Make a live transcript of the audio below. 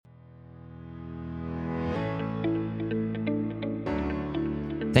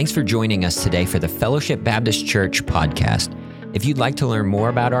Thanks for joining us today for the Fellowship Baptist Church podcast. If you'd like to learn more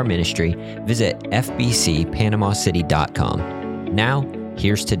about our ministry, visit fbcpanamacity.com. Now,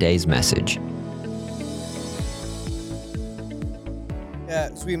 here's today's message.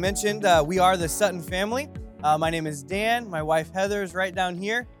 As we mentioned, we are the Sutton family. My name is Dan. My wife Heather is right down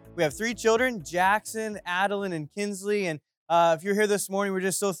here. We have 3 children, Jackson, Adeline, and Kinsley. And if you're here this morning, we're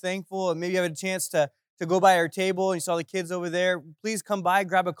just so thankful. And maybe you have a chance to go by our table and you saw the kids over there. Please come by,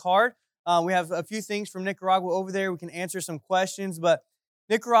 grab a card. We have a few things from Nicaragua over there. We can answer some questions. But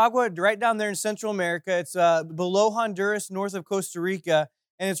Nicaragua, right down there in Central America, it's below Honduras, north of Costa Rica.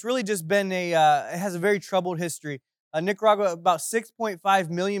 And it's really just been it has a very troubled history. Nicaragua, about 6.5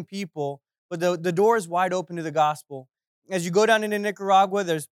 million people, but the door is wide open to the gospel. As you go down into Nicaragua,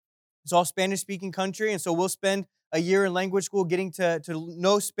 it's all Spanish-speaking country, and so we'll spend a year in language school getting to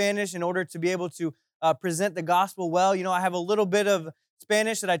know Spanish in order to be able to present the gospel well. You know, I have a little bit of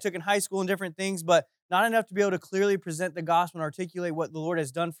Spanish that I took in high school and different things, but not enough to be able to clearly present the gospel and articulate what the Lord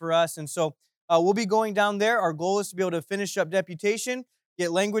has done for us. And so we'll be going down there. Our goal is to be able to finish up deputation,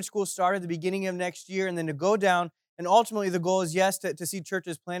 get language school started at the beginning of next year, and then to go down. And ultimately, the goal is, yes, to see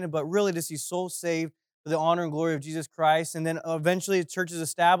churches planted, but really to see souls saved for the honor and glory of Jesus Christ. And then eventually a church is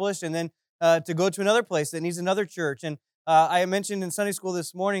established, and then to go to another place that needs another church. And I mentioned in Sunday school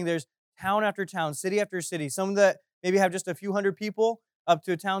this morning, there's town after town, city after city, some that maybe have just a few hundred people, up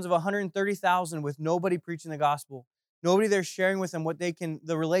to towns of 130,000 with nobody preaching the gospel. Nobody there sharing with them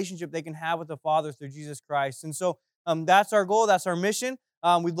the relationship they can have with the Father through Jesus Christ. And so that's our goal, that's our mission.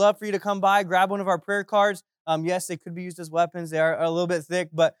 We'd love for you to come by, grab one of our prayer cards. Yes, they could be used as weapons. They are a little bit thick,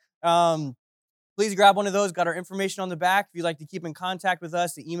 but please grab one of those. Got our information on the back. If you'd like to keep in contact with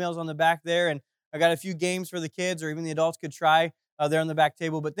us, the email's on the back there. And I got a few games for the kids or even the adults could try there on the back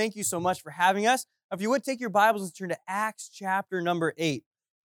table. But thank you so much for having us. If you would take your Bibles and turn to Acts chapter number 8.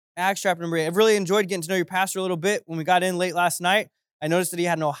 Acts chapter number 8. I've really enjoyed getting to know your pastor a little bit. When we got in late last night, I noticed that he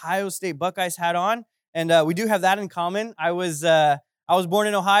had an Ohio State Buckeyes hat on. And we do have that in common. I was born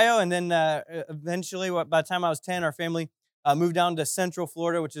in Ohio, and then eventually, by the time I was 10, our family moved down to Central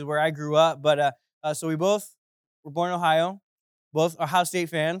Florida, which is where I grew up. But so we both were born in Ohio, both Ohio State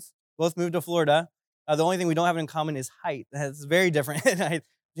fans, both moved to Florida. The only thing we don't have in common is height. That's very different. I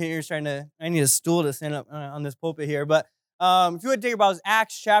need a stool to stand up on this pulpit here. But if you would take your Bibles,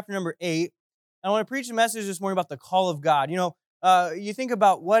 Acts chapter number 8, I want to preach a message this morning about the call of God. You know, you think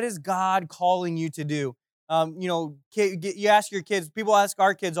about what is God calling you to do. You ask your kids, people ask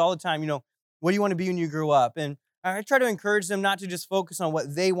our kids all the time, what do you want to be when you grow up? And I try to encourage them not to just focus on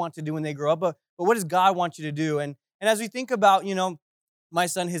what they want to do when they grow up, but what does God want you to do? And as we think about, my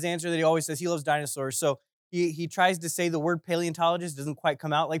son, his answer that he always says, he loves dinosaurs. So he tries to say the word paleontologist, doesn't quite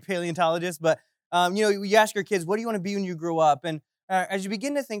come out like paleontologist, but, you ask your kids, what do you want to be when you grow up? And as you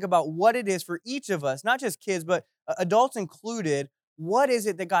begin to think about what it is for each of us, not just kids, but adults included, what is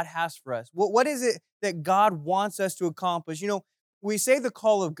it that God has for us? What is it that God wants us to accomplish? We say the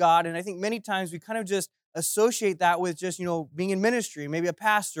call of God, and I think many times we kind of just associate that with just, being in ministry, maybe a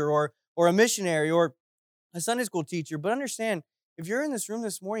pastor or a missionary or a Sunday school teacher. But understand, if you're in this room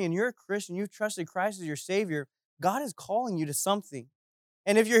this morning and you're a Christian, you've trusted Christ as your Savior, God is calling you to something.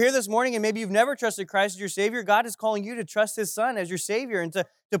 And if you're here this morning and maybe you've never trusted Christ as your Savior, God is calling you to trust His Son as your Savior and to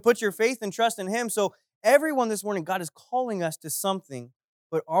put your faith and trust in Him. So everyone this morning, God is calling us to something,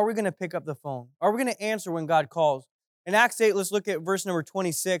 but are we going to pick up the phone? Are we going to answer when God calls? In Acts 8, let's look at verse number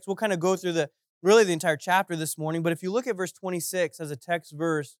 26. We'll kind of go through the entire chapter this morning, but if you look at verse 26 as a text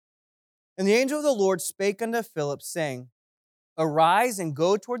verse, and the angel of the Lord spake unto Philip, saying, Arise and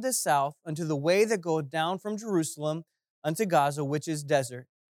go toward the south unto the way that goeth down from Jerusalem unto Gaza, which is desert.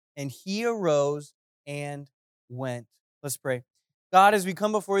 And he arose and went. Let's pray. God, as we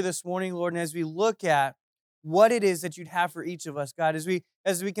come before you this morning, Lord, and as we look at what it is that you'd have for each of us, God, as we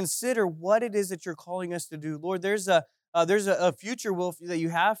consider what it is that you're calling us to do, Lord, there's a future will that you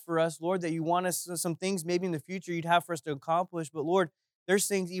have for us, Lord, that you want us, some things maybe in the future you'd have for us to accomplish, but Lord, there's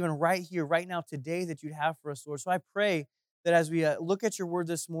things even right here, right now, today that you'd have for us, Lord. So I pray that as we look at your word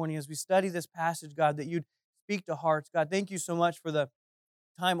this morning, as we study this passage, God, that you'd speak to hearts. God, thank you so much for the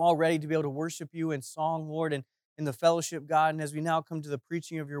time already to be able to worship you in song, Lord, and in the fellowship, God. And as we now come to the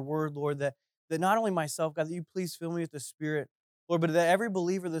preaching of your word, Lord, that not only myself, God, that you please fill me with the Spirit, Lord, but that every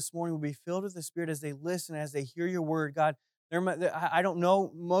believer this morning will be filled with the Spirit as they listen, as they hear your word, God. I don't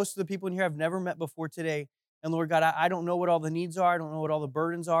know, most of the people in here I've never met before today. And Lord God, I don't know what all the needs are. I don't know what all the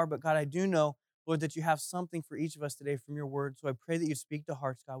burdens are, but God, I do know, Lord, that you have something for each of us today from your word. So I pray that you speak to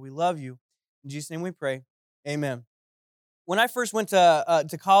hearts, God. We love you. In Jesus' name we pray. Amen. When I first went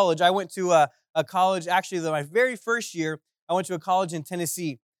to college, I went to a college, actually my very first year, I went to a college in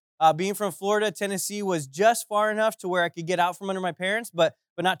Tennessee. Being from Florida, Tennessee was just far enough to where I could get out from under my parents, but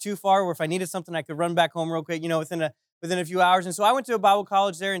not too far where if I needed something, I could run back home real quick, within a few hours. And so I went to a Bible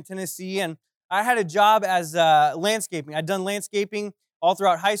college there in Tennessee, and I had a job as landscaping. I'd done landscaping all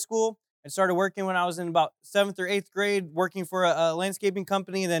throughout high school. I started working when I was in about 7th or 8th grade, working for a landscaping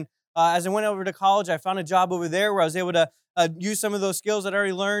company. And then as I went over to college, I found a job over there where I was able to use some of those skills that I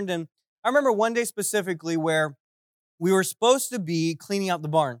already learned. And I remember one day specifically where we were supposed to be cleaning out the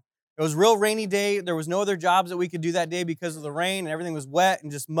barn. It was a real rainy day. There was no other jobs that we could do that day because of the rain, and everything was wet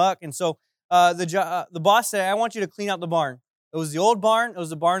and just muck. And so the boss said, I want you to clean out the barn. It was the old barn. It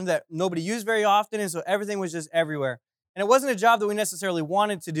was a barn that nobody used very often, and so everything was just everywhere. And it wasn't a job that we necessarily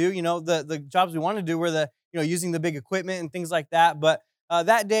wanted to do. The jobs we wanted to do were using the big equipment and things like that. But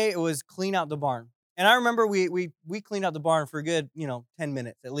that day, it was clean out the barn. And I remember we cleaned out the barn for a good, 10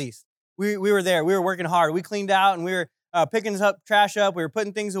 minutes at least. We were there. We were working hard. We cleaned out, and we were picking trash up. We were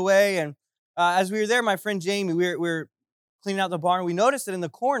putting things away. And as we were there, my friend Jamie, we were cleaning out the barn. We noticed that in the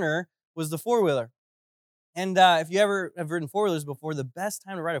corner was the four-wheeler. And if you ever have ridden four-wheelers before, the best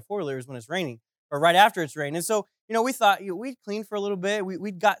time to ride a four-wheeler is when it's raining or right after it's raining. And so, we thought we'd clean for a little bit.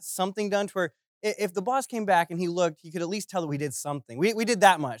 We'd got something done to where if the boss came back and he looked, he could at least tell that we did something. We did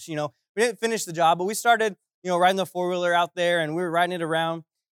that much, We didn't finish the job, but we started, riding the four-wheeler out there, and we were riding it around.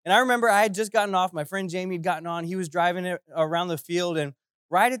 And I remember I had just gotten off. My friend Jamie had gotten on. He was driving it around the field. And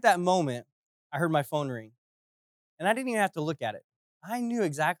right at that moment, I heard my phone ring. And I didn't even have to look at it. I knew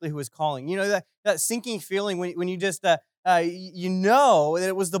exactly who was calling. That sinking feeling when you just, that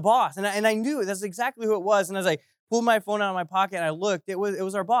it was the boss. And I knew that's exactly who it was. And as I pulled my phone out of my pocket and I looked, it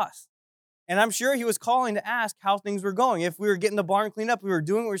was our boss. And I'm sure he was calling to ask how things were going. If we were getting the barn cleaned up, we were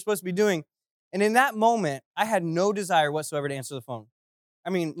doing what we were supposed to be doing. And in that moment, I had no desire whatsoever to answer the phone. I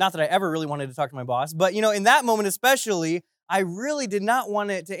mean, not that I ever really wanted to talk to my boss, but, in that moment especially, I really did not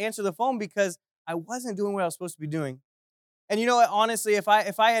want to answer the phone because I wasn't doing what I was supposed to be doing. And you know what, honestly, if I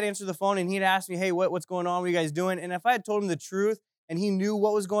had answered the phone and he'd asked me, hey, what's going on? What are you guys doing? And if I had told him the truth and he knew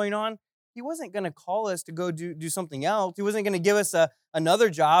what was going on, he wasn't going to call us to go do something else. He wasn't going to give us another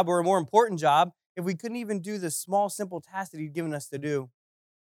job or a more important job if we couldn't even do the small, simple task that he'd given us to do.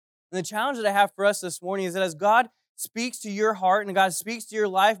 And the challenge that I have for us this morning is that as God speaks to your heart and God speaks to your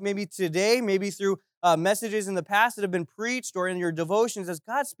life, maybe today, maybe through messages in the past that have been preached or in your devotions, as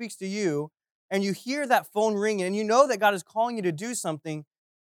God speaks to you and you hear that phone ringing and you know that God is calling you to do something,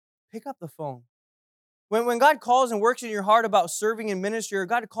 pick up the phone. When God calls and works in your heart about serving in ministry, or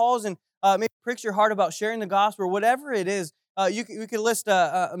God calls and maybe pricks your heart about sharing the gospel, or whatever it is, you could list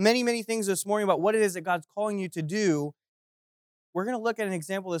many, many things this morning about what it is that God's calling you to do. We're going to look at an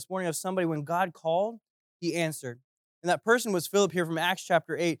example this morning of somebody when God called, he answered. And that person was Philip here from Acts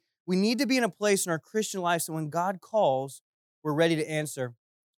chapter 8. We need to be in a place in our Christian life so when God calls, we're ready to answer.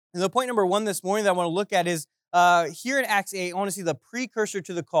 And the point number one this morning that I want to look at is here in Acts 8, I want to see the precursor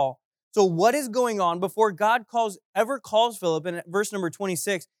to the call. So what is going on before God ever calls Philip in verse number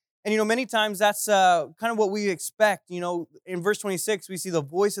 26? And, many times that's kind of what we expect. In verse 26, we see the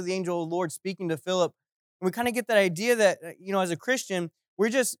voice of the angel of the Lord speaking to Philip. And we kind of get that idea that, as a Christian, we're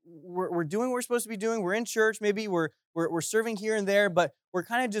doing what we're supposed to be doing. We're in church. Maybe we're serving here and there, but we're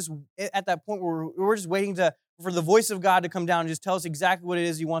kind of just at that point where we're just waiting for the voice of God to come down and just tell us exactly what it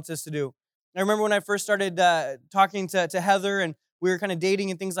is he wants us to do. I remember when I first started talking to Heather and we were kind of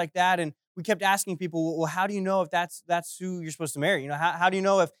dating and things like that, and we kept asking people, well, how do you know if that's who you're supposed to marry? How do you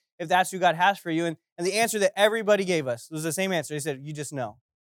know if that's who God has for you? And the answer that everybody gave us was the same answer. They said, you just know.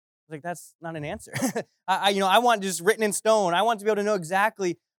 Like, that's not an answer. I want just written in stone. I want to be able to know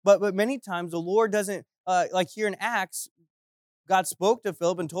exactly. But many times the Lord doesn't, like here in Acts, God spoke to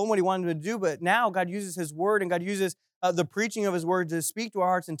Philip and told him what he wanted him to do. But now God uses his word and God uses the preaching of his word to speak to our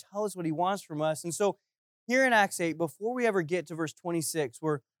hearts and tell us what he wants from us. And so here in Acts 8, before we ever get to verse 26,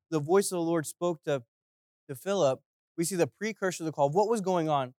 where the voice of the Lord spoke to Philip, we see the precursor of the call. What was going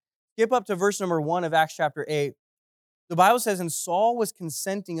on? Skip up to verse number 1 of Acts chapter 8. The Bible says, and Saul was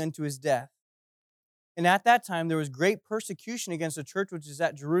consenting unto his death. And at that time, there was great persecution against the church which is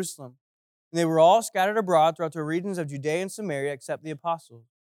at Jerusalem. And they were all scattered abroad throughout the regions of Judea and Samaria, except the apostles.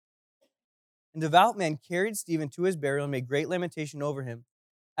 And devout men carried Stephen to his burial and made great lamentation over him.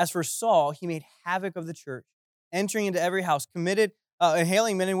 As for Saul, he made havoc of the church, entering into every house, and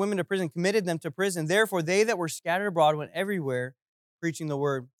hailing men and women to prison, committed them to prison. Therefore, they that were scattered abroad went everywhere, preaching the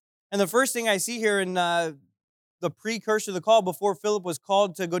word. And the first thing I see here in the precursor of the call, before Philip was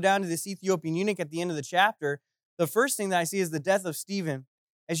called to go down to this Ethiopian eunuch at the end of the chapter, the first thing that I see is the death of Stephen.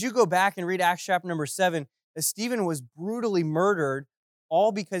 As you go back and read Acts chapter number 7, Stephen was brutally murdered,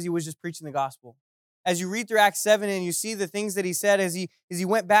 all because he was just preaching the gospel. As you read through Acts 7 and you see the things that he said as he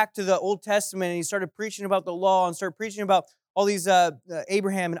went back to the Old Testament and he started preaching about the law and started preaching about all these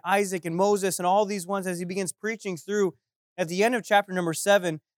Abraham and Isaac and Moses and all these ones, as he begins preaching through, at the end of chapter number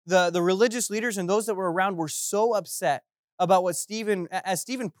 7, the religious leaders and those that were around were so upset about what as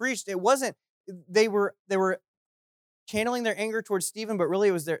Stephen preached. It wasn't, they were channeling their anger towards Stephen, but really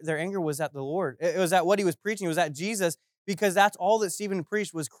it was their anger was at the Lord. It was at what he was preaching. It was at Jesus, because that's all that Stephen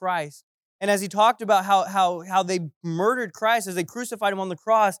preached was Christ. And as he talked about how they murdered Christ, as they crucified him on the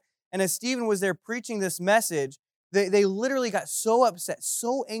cross, and as Stephen was there preaching this message, they literally got so upset,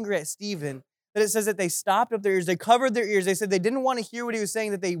 so angry at Stephen, that it says that they stopped up their ears, they covered their ears, they said they didn't want to hear what he was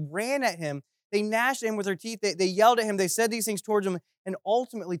saying, that they ran at him, they gnashed at him with their teeth, they yelled at him, they said these things towards him, and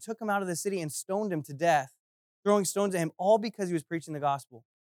ultimately took him out of the city and stoned him to death, throwing stones at him, all because he was preaching the gospel,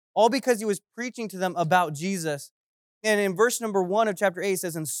 all because he was preaching to them about Jesus. And in verse number 1 of chapter 8, it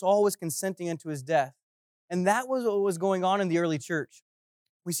says, and Saul was consenting unto his death. And that was what was going on in the early church.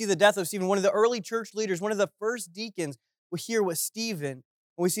 We see the death of Stephen. One of the early church leaders, one of the first deacons here was Stephen.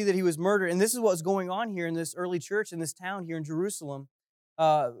 And we see that he was murdered. And this is what's going on here in this early church, in this town here in Jerusalem,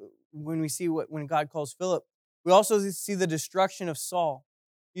 when we see when God calls Philip. We also see the destruction of Saul.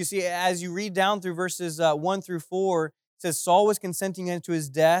 You see, as you read down through verses 1 through 4, it says, Saul was consenting unto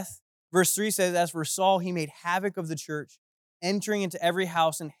his death. Verse 3 says, as for Saul, he made havoc of the church, entering into every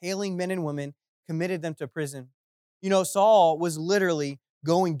house and hailing men and women, committed them to prison. You know, Saul was literally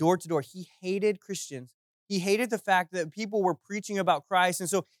going door to door. He hated Christians. He hated the fact that people were preaching about Christ. And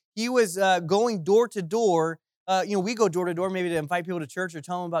so he was going door to door. We go door to door maybe to invite people to church or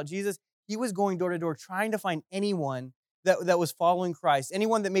tell them about Jesus. He was going door to door trying to find anyone that was following Christ,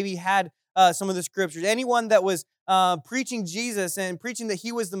 anyone that maybe had some of the scriptures, anyone that was preaching Jesus and preaching that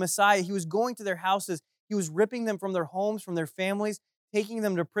he was the Messiah. He was going to their houses. He was ripping them from their homes, from their families, taking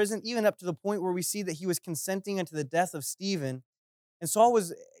them to prison, even up to the point where we see that he was consenting unto the death of Stephen. And Saul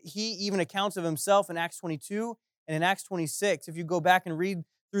he even accounts of himself in Acts 22 and in Acts 26. If you go back and read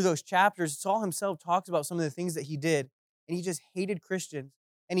through those chapters, Saul himself talks about some of the things that he did. And he just hated Christians.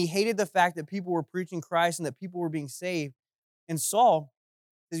 And he hated the fact that people were preaching Christ and that people were being saved. And Saul,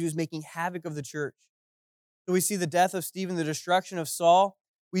 because he was making havoc of the church. So we see the death of Stephen, the destruction of Saul.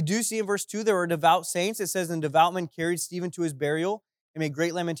 We do see in verse 2 there were devout saints. It says, and devout men carried Stephen to his burial and made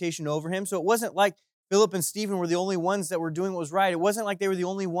great lamentation over him. So it wasn't like Philip and Stephen were the only ones that were doing what was right. It wasn't like they were the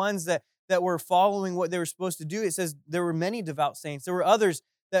only ones that were following what they were supposed to do. It says there were many devout saints. There were others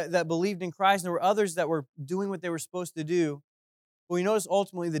that believed in Christ, and there were others that were doing what they were supposed to do. But we notice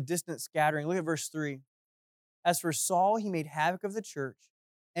ultimately the distant scattering. Look at verse 3. As for Saul, he made havoc of the church,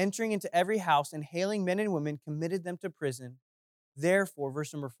 entering into every house and hailing men and women, committed them to prison. Therefore,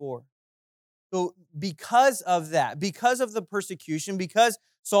 verse number 4. So because of that, because of the persecution, because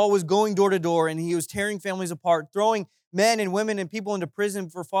Saul was going door to door and he was tearing families apart, throwing men and women and people into prison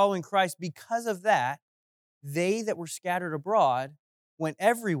for following Christ, because of that, they that were scattered abroad went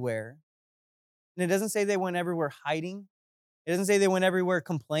everywhere. And it doesn't say they went everywhere hiding. It doesn't say they went everywhere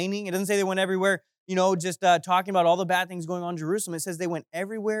complaining. It doesn't say they went everywhere, just talking about all the bad things going on in Jerusalem. It says they went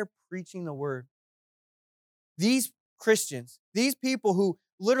everywhere preaching the word. These Christians, these people who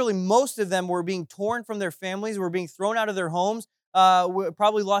literally most of them were being torn from their families, were being thrown out of their homes,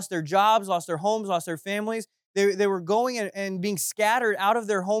 probably lost their jobs, lost their homes, lost their families. They were going and being scattered out of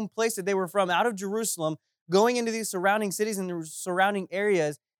their home place that they were from, out of Jerusalem, going into these surrounding cities and the surrounding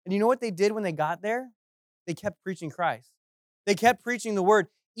areas. And you know what they did when they got there? They kept preaching Christ. They kept preaching the word.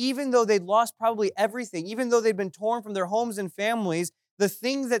 Even though they'd lost probably everything, even though they'd been torn from their homes and families, the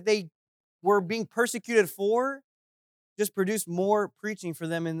things that they were being persecuted for just produced more preaching for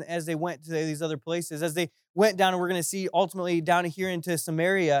them as they went to these other places. As they went down, and we're going to see ultimately down here into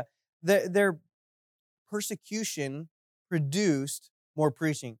Samaria, their persecution produced more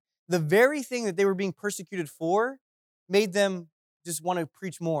preaching. The very thing that they were being persecuted for made them just want to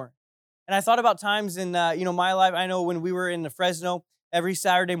preach more. And I thought about times in my life. I know when we were in the Fresno, every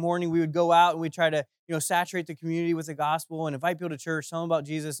Saturday morning we would go out and we'd try to saturate the community with the gospel and invite people to church, tell them about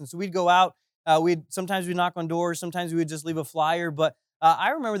Jesus. And so we'd go out. Sometimes we'd knock on doors. Sometimes we would just leave a flyer. But I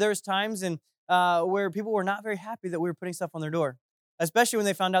remember there was times where people were not very happy that we were putting stuff on their door, especially when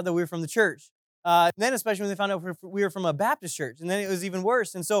they found out that we were from the church. Then especially when they found out we were from a Baptist church. And then it was even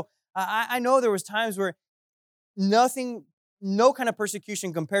worse. And so I know there was times where no kind of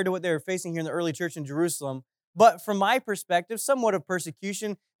persecution compared to what they were facing here in the early church in Jerusalem. But from my perspective, somewhat of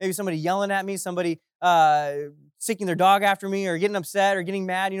persecution, maybe somebody yelling at me, somebody sticking their dog after me or getting upset or getting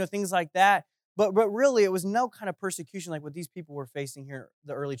mad, things like that. But really, it was no kind of persecution like what these people were facing here in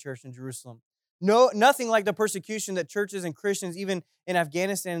the early church in Jerusalem. No, nothing like the persecution that churches and Christians, even in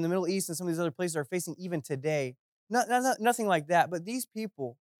Afghanistan and the Middle East and some of these other places, are facing even today. Nothing like that. But these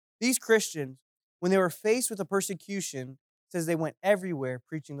people, these Christians, when they were faced with a persecution, it says they went everywhere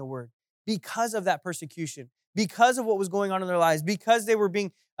preaching the word because of that persecution, because of what was going on in their lives, because they were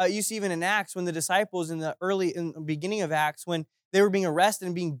being, you see even in Acts, when the disciples in the beginning of Acts, when they were being arrested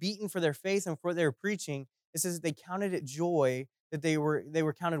and being beaten for their faith and for what they were preaching, it says that they counted it joy that they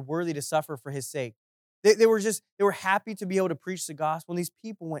were counted worthy to suffer for his sake. They were happy to be able to preach the gospel, and these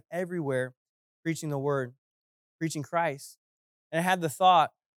people went everywhere preaching the word, preaching Christ. And I had the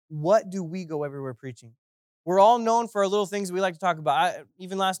thought, what do we go everywhere preaching? We're all known for our little things we like to talk about.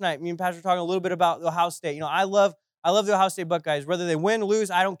 Even last night, me and Pastor were talking a little bit about the Ohio State. I love the Ohio State Buckeyes. Whether they win,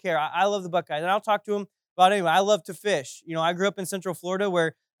 lose, I don't care. I love the Buckeyes, and I'll talk to them about anyway. I love to fish. I grew up in Central Florida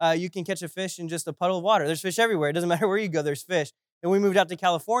where you can catch a fish in just a puddle of water. There's fish everywhere. It doesn't matter where you go, there's fish. And we moved out to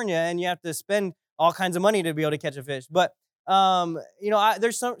California, and you have to spend all kinds of money to be able to catch a fish. But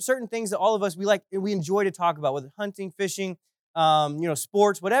there's certain things that all of us we enjoy to talk about, whether hunting, fishing,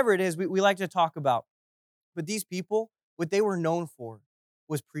 sports, whatever it is, we like to talk about. But these people, what they were known for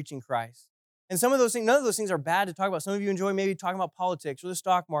was preaching Christ. And some of those things, none of those things are bad to talk about. Some of you enjoy maybe talking about politics or the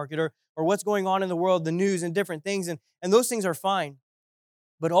stock market or what's going on in the world, the news and different things, and those things are fine.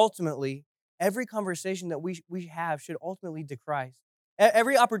 But ultimately, every conversation that we have should ultimately lead to Christ.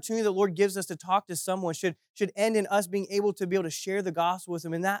 Every opportunity the Lord gives us to talk to someone should end in us being able to share the gospel with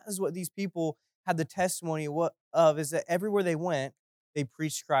them. And that is what these people had the testimony of, is that everywhere they went, they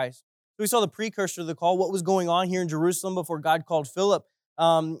preached Christ. So we saw the precursor to the call, what was going on here in Jerusalem before God called Philip.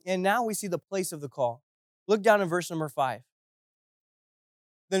 And now we see the place of the call. Look down in verse number 5.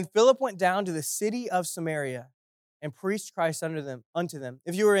 Then Philip went down to the city of Samaria and preached Christ unto them.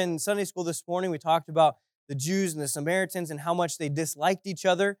 If you were in Sunday school this morning, we talked about the Jews and the Samaritans and how much they disliked each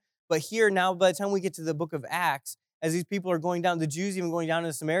other. But here now, by the time we get to the book of Acts, as these people are going down, the Jews even going down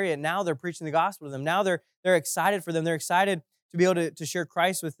to Samaria, now they're preaching the gospel to them. Now they're excited for them. They're excited to be able to share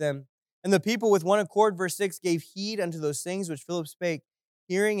Christ with them. And the people with one accord, verse 6, gave heed unto those things which Philip spake,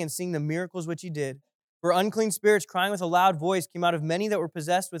 hearing and seeing the miracles which he did. For unclean spirits, crying with a loud voice, came out of many that were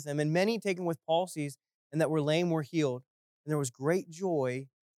possessed with them, and many taken with palsies, and that were lame were healed. And there was great joy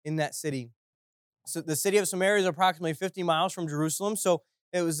in that city. So the city of Samaria is approximately 50 miles from Jerusalem. So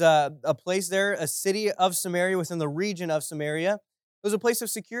it was a place there, a city of Samaria within the region of Samaria. It was a place of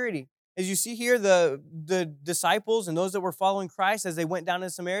security. As you see here, the disciples and those that were following Christ, as they went down to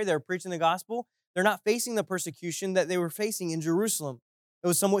Samaria, they were preaching the gospel. They're not facing the persecution that they were facing in Jerusalem. It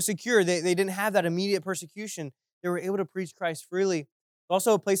was somewhat secure. They didn't have that immediate persecution. They were able to preach Christ freely. It's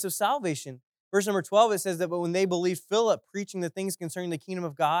also a place of salvation. Verse number 12, it says that, but when they believed Philip preaching the things concerning the kingdom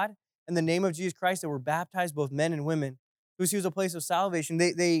of God and the name of Jesus Christ, they were baptized, both men and women. It was a place of salvation.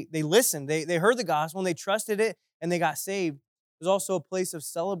 They listened. They heard the gospel, and they trusted it, and they got saved. It was also a place of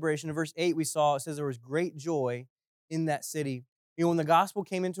celebration. In verse 8, we saw, it says there was great joy in that city. When the gospel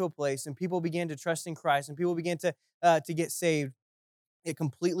came into a place and people began to trust in Christ and people began to get saved, it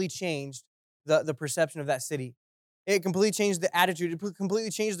completely changed the perception of that city. It completely changed the attitude. It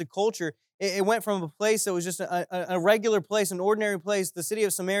completely changed the culture. It went from a place that was just a regular place, an ordinary place, the city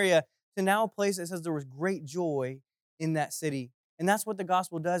of Samaria, to now a place that says there was great joy in that city. And that's what the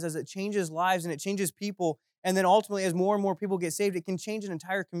gospel does, as it changes lives and it changes people. And then ultimately, as more and more people get saved, it can change an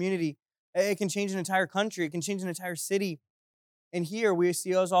entire community. It can change an entire country. It can change an entire city. And here we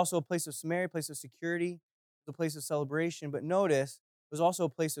see it was also a place of Samaria, a place of security, a place of celebration. But notice, it was also a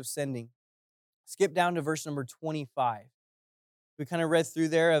place of sending. Skip down to verse number 25. We kind of read through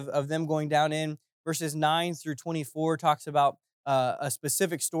there of them going down in. Verses 9 through 24 talks about a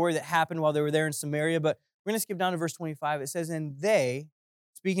specific story that happened while they were there in Samaria. But we're going to skip down to verse 25. It says, and they,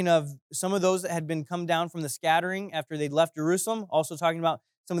 speaking of some of those that had been come down from the scattering after they'd left Jerusalem, also talking about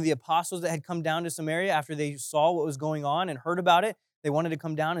some of the apostles that had come down to Samaria after they saw what was going on and heard about it. They wanted to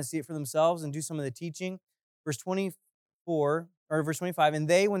come down and see it for themselves and do some of the teaching. Verse 25, and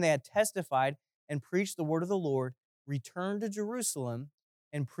they, when they had testified and preached the word of the Lord, returned to Jerusalem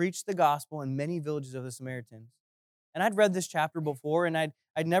and preached the gospel in many villages of the Samaritans. And I'd read this chapter before, and I'd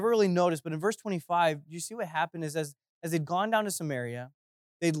never really noticed, but in verse 25, you see what happened is as they'd gone down to Samaria,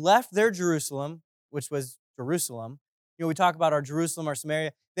 they'd left their Jerusalem, which was Jerusalem. We talk about our Jerusalem, our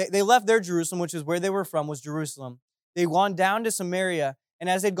Samaria. They left their Jerusalem, which is where they were from, was Jerusalem. They'd gone down to Samaria, and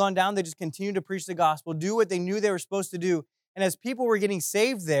as they'd gone down, they just continued to preach the gospel, do what they knew they were supposed to do. And as people were getting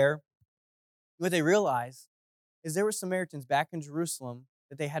saved there, what they realized is there were Samaritans back in Jerusalem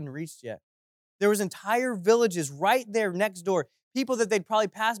that they hadn't reached yet. There was entire villages right there next door. people that they'd probably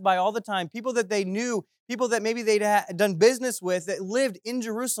passed by all the time, people that they knew, people that maybe they'd done business with that lived in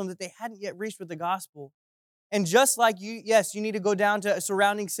Jerusalem that they hadn't yet reached with the gospel. And just like you, yes, you need to go down to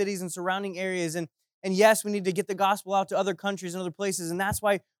surrounding cities and surrounding areas. And yes, we need to get the gospel out to other countries and other places. And that's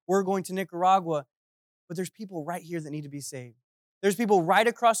why we're going to Nicaragua. But there's people right here that need to be saved. There's people right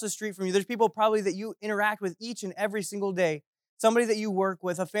across the street from you. There's people probably that you interact with each and every single day. Somebody that you work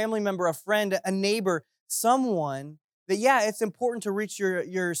with, a family member, a friend, a neighbor, someone that, yeah, it's important to reach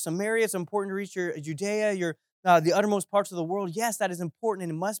your Samaria. It's important to reach your Judea, the uttermost parts of the world. Yes, that is important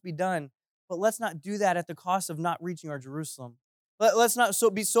and it must be done. But let's not do that at the cost of not reaching our Jerusalem. Let's not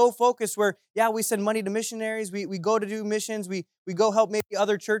be so focused where, yeah, we send money to missionaries. We go to do missions. We go help maybe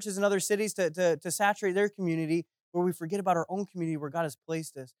other churches in other cities to saturate their community, where we forget about our own community where God has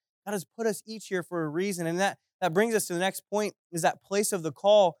placed us. God has put us each here for a reason. And that brings us to the next point, is that place of the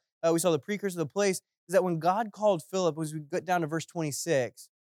call. We saw the precursor of the place, is that when God called Philip, as we get down to verse 26,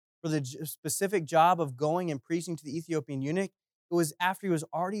 for the specific job of going and preaching to the Ethiopian eunuch, it was after he was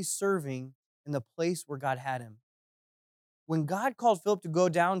already serving in the place where God had him. When God called Philip to go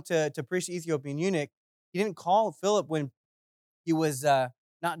down to preach to the Ethiopian eunuch, he didn't call Philip when he was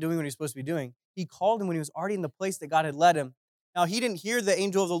not doing what he was supposed to be doing. He called him when he was already in the place that God had led him. Now, he didn't hear the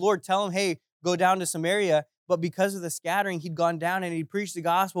angel of the Lord tell him, hey, go down to Samaria, but because of the scattering, he'd gone down and he preached the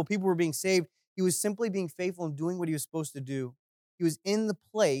gospel. People were being saved. He was simply being faithful and doing what he was supposed to do. He was in the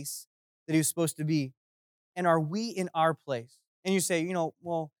place that he was supposed to be. And are we in our place? And you say,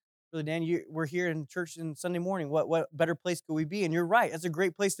 well, Brother Dan, we're here in church on Sunday morning. What better place could we be? And you're right. That's a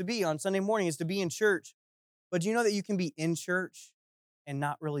great place to be on Sunday morning, is to be in church. But do you know that you can be in church and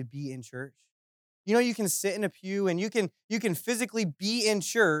not really be in church? You know, you can sit in a pew and you can physically be in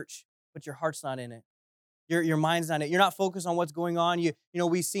church, but your heart's not in it. Your mind's not in it. You're not focused on what's going on.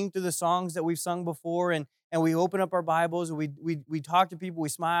 We sing through the songs that we've sung before, and we open up our Bibles, and we talk to people, we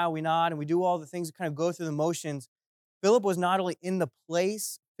smile, we nod, and we do all the things that kind of go through the motions. Philip was not only in the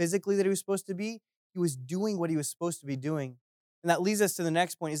place physically that he was supposed to be, he was doing what he was supposed to be doing. And that leads us to the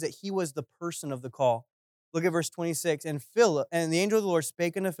next point, is that he was the person of the call. Look at verse 26. And the angel of the Lord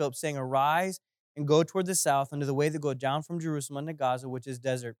spake unto Philip, saying, Arise and go toward the south unto the way that go down from Jerusalem unto Gaza, which is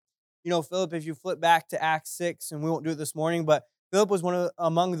desert. Philip, if you flip back to Acts 6, and we won't do it this morning, but Philip was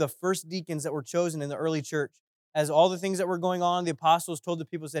among the first deacons that were chosen in the early church. As all the things that were going on, the apostles told the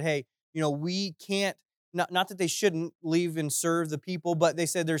people, said, hey, we can't, not that they shouldn't leave and serve the people, but they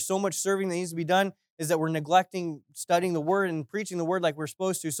said there's so much serving that needs to be done, is that we're neglecting studying the word and preaching the word like we're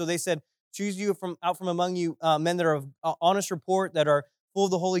supposed to. So they said, choose you out from among you men that are of honest report, that are full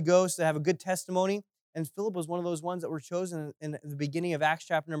of the Holy Ghost, that have a good testimony. And Philip was one of those ones that were chosen in the beginning of Acts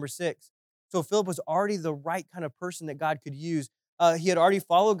chapter number 6. So Philip was already the right kind of person that God could use. He had already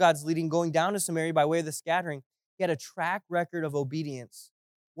followed God's leading, going down to Samaria by way of the scattering. He had a track record of obedience.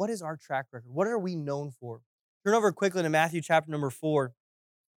 What is our track record? What are we known for? Turn over quickly to Matthew chapter number 4.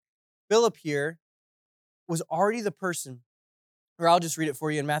 Philip here was already the person, or I'll just read it for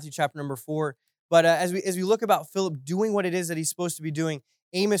you in Matthew chapter number 4. But as we look about Philip doing what it is that he's supposed to be doing,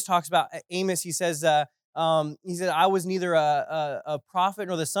 Amos talks about, he says, he said, I was neither a prophet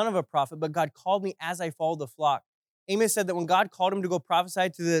nor the son of a prophet, but God called me as I followed the flock. Amos said that when God called him to go prophesy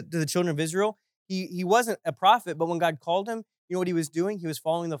to the children of Israel, he wasn't a prophet, but when God called him, you know what he was doing? He was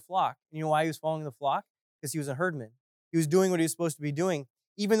following the flock. And you know why he was following the flock? Because he was a herdman. He was doing what he was supposed to be doing,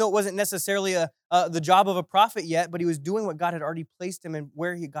 even though it wasn't necessarily the job of a prophet yet, but he was doing what God had already placed him and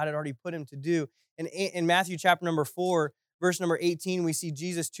where God had already put him to do. And in Matthew chapter number 4, verse number 18, we see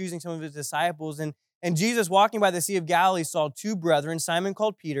Jesus choosing some of his disciples. And Jesus, walking by the Sea of Galilee, saw two brethren, Simon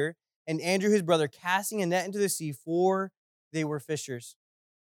called Peter, and Andrew his brother, casting a net into the sea, for they were fishers.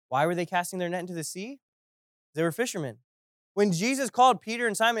 Why were they casting their net into the sea? They were fishermen. When Jesus called Peter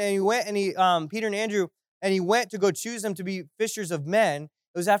and Simon, and he went and Peter and Andrew, and he went to go choose them to be fishers of men,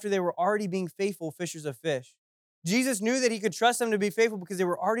 it was after they were already being faithful fishers of fish. Jesus knew that he could trust them to be faithful because they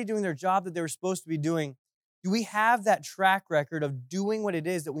were already doing their job that they were supposed to be doing. Do we have that track record of doing what it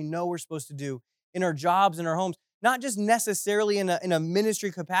is that we know we're supposed to do in our jobs, in our homes? Not just necessarily in a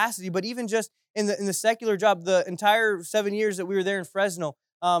ministry capacity, but even just in the secular job. The entire 7 years that we were there in Fresno,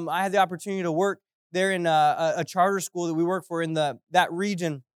 I had the opportunity to work there in a charter school that we work for in that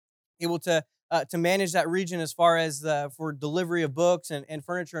region, able to manage that region as far as for delivery of books and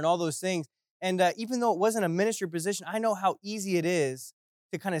furniture and all those things. And even though it wasn't a ministry position, I know how easy it is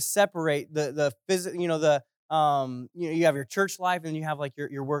to kind of separate the physical, you have your church life and then you have like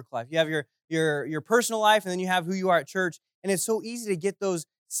your work life. You have your personal life and then you have who you are at church. And it's so easy to get those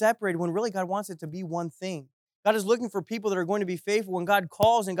separated when really God wants it to be one thing. God is looking for people that are going to be faithful. When God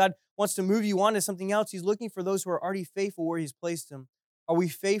calls and God wants to move you on to something else, He's looking for those who are already faithful where He's placed them. Are we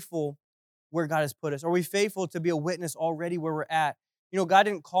faithful where God has put us? Are we faithful to be a witness already where we're at? God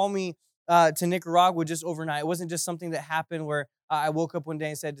didn't call me to Nicaragua just overnight. It wasn't just something that happened where I woke up one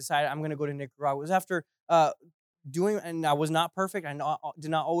day and decided I'm going to go to Nicaragua. It was after doing, and I was not perfect.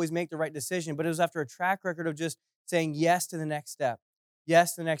 Did not always make the right decision, but it was after a track record of just saying yes to the next step.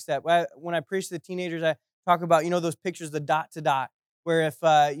 Yes to the next step. When I preach to the teenagers, I talk about, those pictures, the dot to dot, where if,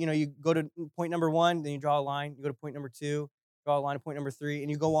 you go to point number 1, then you draw a line. You go to point number 2, draw a line to point number 3,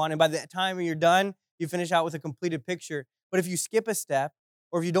 and you go on. And by the time you're done, you finish out with a completed picture. But if you skip a step,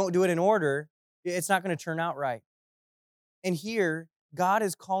 or if you don't do it in order, it's not going to turn out right. And here, God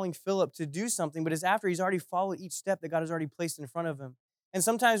is calling Philip to do something, but it's after he's already followed each step that God has already placed in front of him. And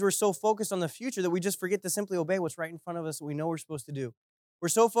sometimes we're so focused on the future that we just forget to simply obey what's right in front of us that we know we're supposed to do. We're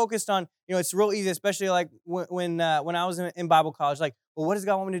so focused on, it's real easy, especially like when I was in Bible college, like, well, what does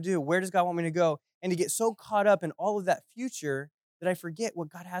God want me to do? Where does God want me to go? And to get so caught up in all of that future that I forget what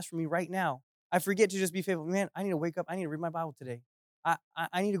God has for me right now. I forget to just be faithful. Man, I need to wake up. I need to read my Bible today.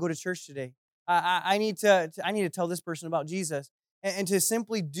 I need to go to church today. I need to tell this person about Jesus. And to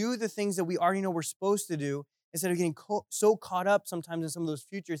simply do the things that we already know we're supposed to do instead of getting so caught up sometimes in some of those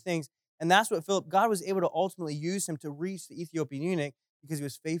future things. And that's what God was able to ultimately use him to reach the Ethiopian eunuch because he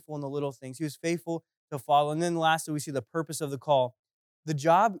was faithful in the little things. He was faithful to follow. And then lastly, we see the purpose of the call. The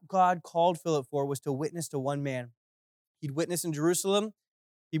job God called Philip for was to witness to one man. He'd witness in Jerusalem.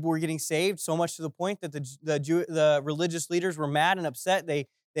 People were getting saved, so much to the point that the religious leaders were mad and upset. They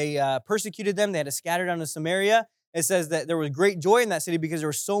persecuted them. They had to scatter down to Samaria. It says that there was great joy in that city because there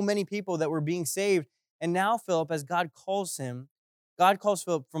were so many people that were being saved. And now Philip, as God calls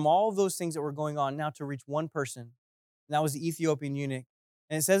Philip from all of those things that were going on now to reach one person. And that was the Ethiopian eunuch.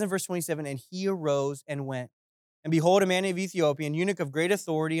 And it says in verse 27, and he arose and went. And behold, a man of Ethiopia, an eunuch of great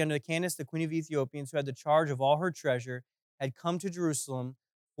authority under Candace, the queen of Ethiopians, who had the charge of all her treasure, had come to Jerusalem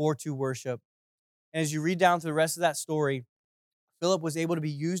for to worship. And as you read down through the rest of that story, Philip was able to be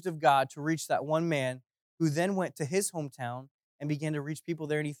used of God to reach that one man who then went to his hometown and began to reach people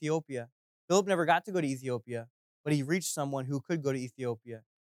there in Ethiopia. Philip never got to go to Ethiopia, but he reached someone who could go to Ethiopia.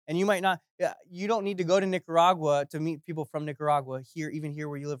 And you don't need to go to Nicaragua to meet people from Nicaragua, even here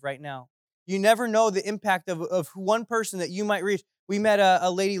where you live right now. You never know the impact of one person that you might reach. We met a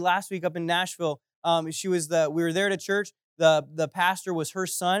lady last week up in Nashville. We were there at a church. The pastor was her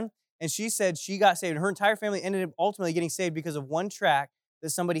son, and she said she got saved. And her entire family ended up ultimately getting saved because of one tract that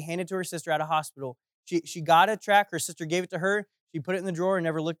somebody handed to her sister at a hospital. She got a tract. Her sister gave it to her. She put it in the drawer and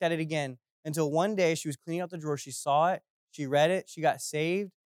never looked at it again until one day she was cleaning out the drawer. She saw it. She read it. She got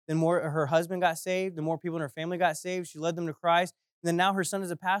saved. Then her husband got saved. The more people in her family got saved. She led them to Christ. And then now her son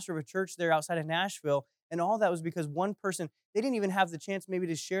is a pastor of a church there outside of Nashville. And all that was because one person, they didn't even have the chance maybe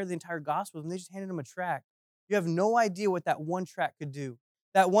to share the entire gospel with them. They just handed them a tract. You have no idea what that one tract could do.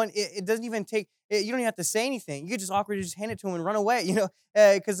 That one, it doesn't even take, you don't even have to say anything. You could just awkwardly just hand it to them and run away,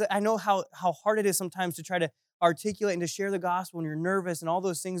 because I know how hard it is sometimes to try to articulate and to share the gospel when you're nervous and all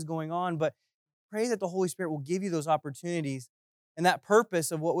those things going on. But pray that the Holy Spirit will give you those opportunities. And that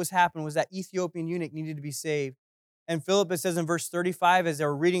purpose of what was happening was that Ethiopian eunuch needed to be saved. And Philip, it says in verse 35, as they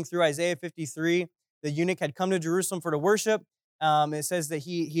were reading through Isaiah 53, the eunuch had come to Jerusalem for to worship. It says that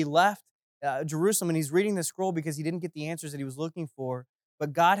he left Jerusalem, and he's reading the scroll because he didn't get the answers that he was looking for.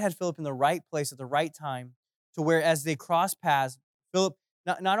 But God had Philip in the right place at the right time to where as they crossed paths, Philip,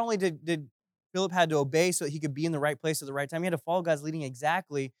 not only did Philip had to obey so that he could be in the right place at the right time, he had to follow God's leading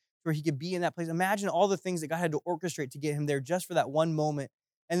exactly where he could be in that place. Imagine all the things that God had to orchestrate to get him there just for that one moment.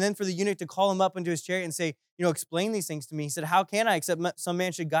 And then for the eunuch to call him up into his chariot and say, explain these things to me. He said, how can I, except some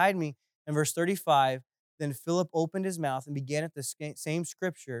man should guide me? In verse 35, then Philip opened his mouth and began at the same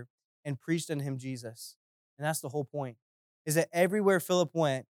scripture and preached unto him Jesus. And that's the whole point, is that everywhere Philip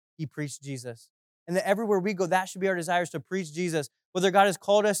went, he preached Jesus. And that everywhere we go, that should be our desires, to preach Jesus. Whether God has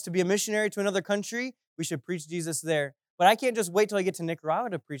called us to be a missionary to another country, we should preach Jesus there. But I can't just wait till I get to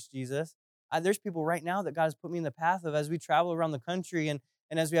Nicaragua to preach Jesus. There's people right now that God has put me in the path of as we travel around the country and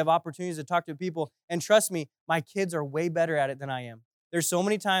as we have opportunities to talk to people. And trust me, my kids are way better at it than I am. There's so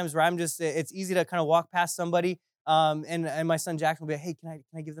many times where it's easy to kind of walk past somebody and my son Jackson will be like, hey, can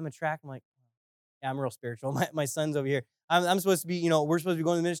I give them a tract? I'm like, yeah, I'm real spiritual. My son's over here. I'm supposed to be, we're supposed to be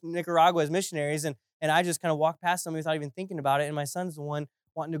going to Nicaragua as missionaries. And I just kind of walked past somebody without even thinking about it. And my son's the one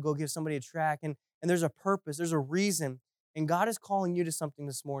wanting to go give somebody a tract. And there's a purpose. There's a reason. And God is calling you to something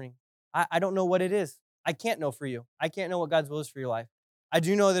this morning. I don't know what it is. I can't know for you. I can't know what God's will is for your life. I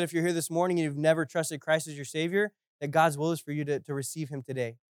do know that if you're here this morning and you've never trusted Christ as your Savior, that God's will is for you to receive Him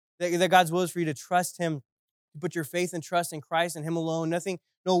today. That God's will is for you to trust Him to put your faith and trust in Christ and him alone. Nothing,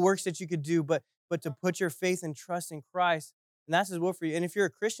 no works that you could do, but to put your faith and trust in Christ. And that's his will for you. And if you're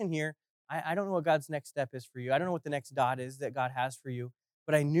a Christian here, I don't know what God's next step is for you. I don't know what the next dot is that God has for you.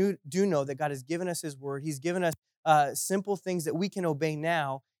 But I do know that God has given us his word. He's given us simple things that we can obey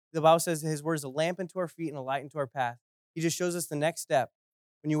now. The Bible says that his word is a lamp unto our feet and a light unto our path. He just shows us the next step.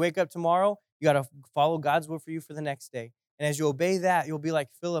 When you wake up tomorrow, you got to follow God's will for you for the next day. And as you obey that, you'll be like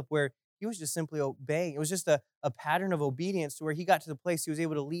Philip, where he was just simply obeying. It was just a pattern of obedience to where he got to the place he was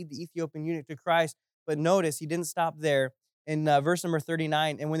able to lead the Ethiopian eunuch to Christ. But notice, he didn't stop there. In verse number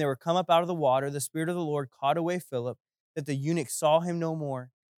 39, and when they were come up out of the water, the Spirit of the Lord caught away Philip, that the eunuch saw him no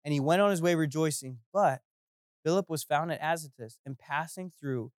more, and he went on his way rejoicing. But Philip was found at Azotus, and passing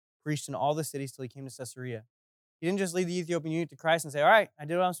through, preached in all the cities till he came to Caesarea. He didn't just lead the Ethiopian eunuch to Christ and say, all right, I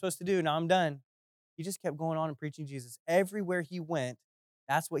did what I'm supposed to do, now I'm done. He just kept going on and preaching Jesus. Everywhere he went,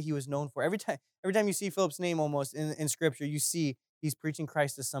 that's what he was known for. Every time you see Philip's name almost in Scripture, you see he's preaching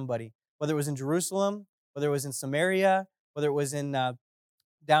Christ to somebody. Whether it was in Jerusalem, whether it was in Samaria, whether it was in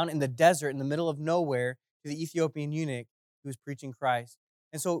down in the desert in the middle of nowhere, to the Ethiopian eunuch who was preaching Christ.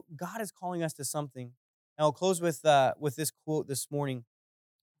 And so God is calling us to something. And I'll close with this quote this morning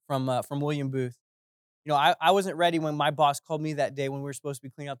from William Booth. You know, I wasn't ready when my boss called me that day when we were supposed to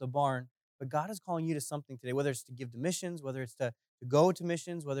be cleaning out the barn, but God is calling you to something today, whether it's to give to missions, whether it's to go to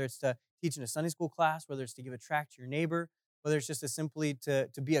missions, whether it's to teach in a Sunday school class, whether it's to give a tract to your neighbor, whether it's just simply to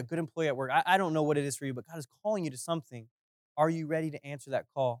be a good employee at work. I don't know what it is for you, but God is calling you to something. Are you ready to answer that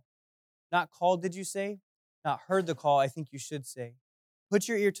call? Not called, did you say? Not heard the call, I think you should say. Put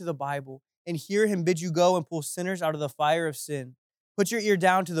your ear to the Bible and hear him bid you go and pull sinners out of the fire of sin. Put your ear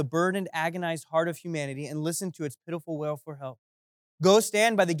down to the burdened, agonized heart of humanity and listen to its pitiful wail for help. Go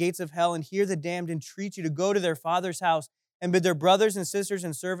stand by the gates of hell and hear the damned entreat you to go to their Father's house and bid their brothers and sisters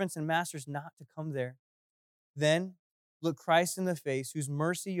and servants and masters not to come there. Then look Christ in the face, whose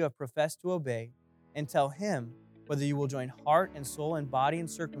mercy you have professed to obey, and tell him whether you will join heart and soul and body and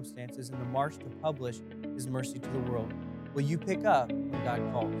circumstances in the march to publish his mercy to the world. Will you pick up when God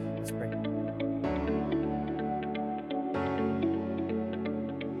calls? Let's pray.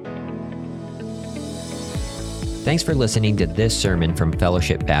 Thanks for listening to this sermon from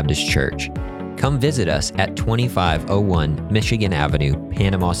Fellowship Baptist Church. Come visit us at 2501 Michigan Avenue,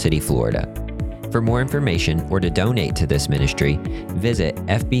 Panama City, Florida. For more information or to donate to this ministry, visit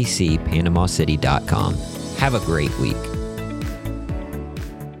fbcpanamacity.com. Have a great week.